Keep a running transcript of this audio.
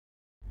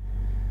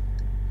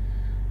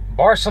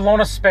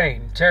Barcelona,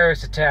 Spain.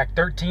 Terrorist attack.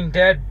 13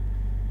 dead.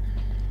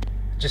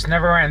 Just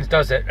never ends,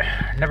 does it?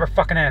 Never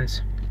fucking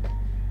ends.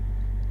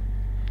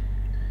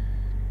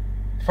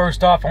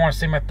 First off, I want to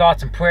say my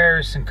thoughts and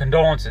prayers and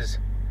condolences.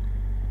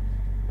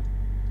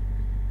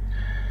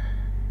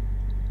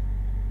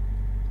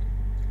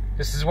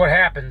 This is what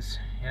happens.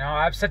 You know,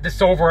 I've said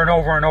this over and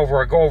over and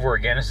over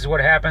again. This is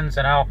what happens,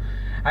 and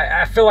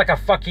I feel like a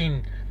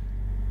fucking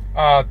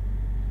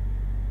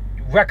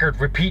record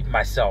repeating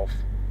myself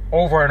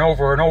over and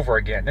over and over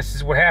again. This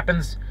is what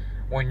happens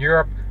when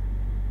Europe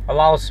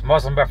allows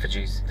Muslim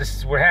refugees. This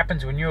is what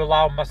happens when you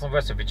allow Muslim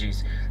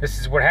refugees. This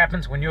is what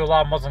happens when you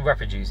allow Muslim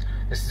refugees.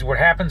 This is what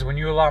happens when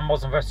you allow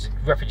Muslim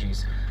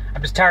refugees.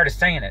 I'm just tired of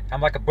saying it.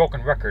 I'm like a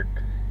broken record.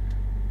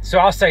 So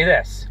I'll say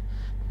this.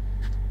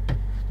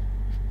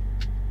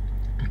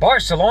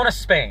 Barcelona,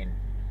 Spain.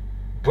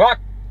 Brought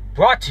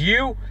to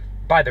you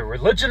by the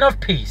religion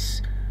of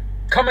peace.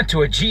 Coming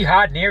to a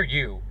jihad near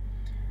you.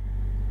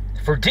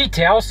 For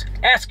details,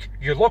 ask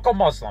your local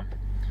Muslim.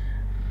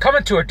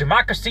 Coming to a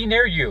democracy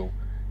near you.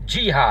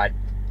 Jihad.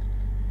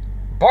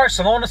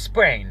 Barcelona,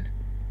 Spain.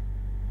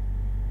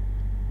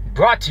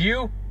 Brought to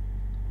you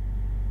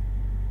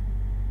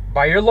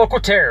by your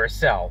local terrorist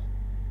cell.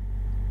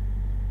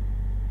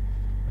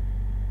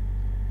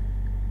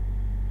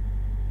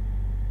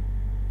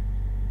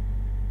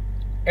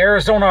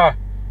 Arizona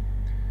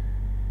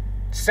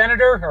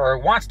senator, or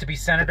wants to be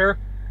senator,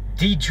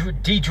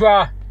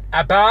 Deidre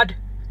Abad,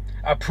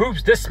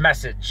 approves this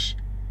message.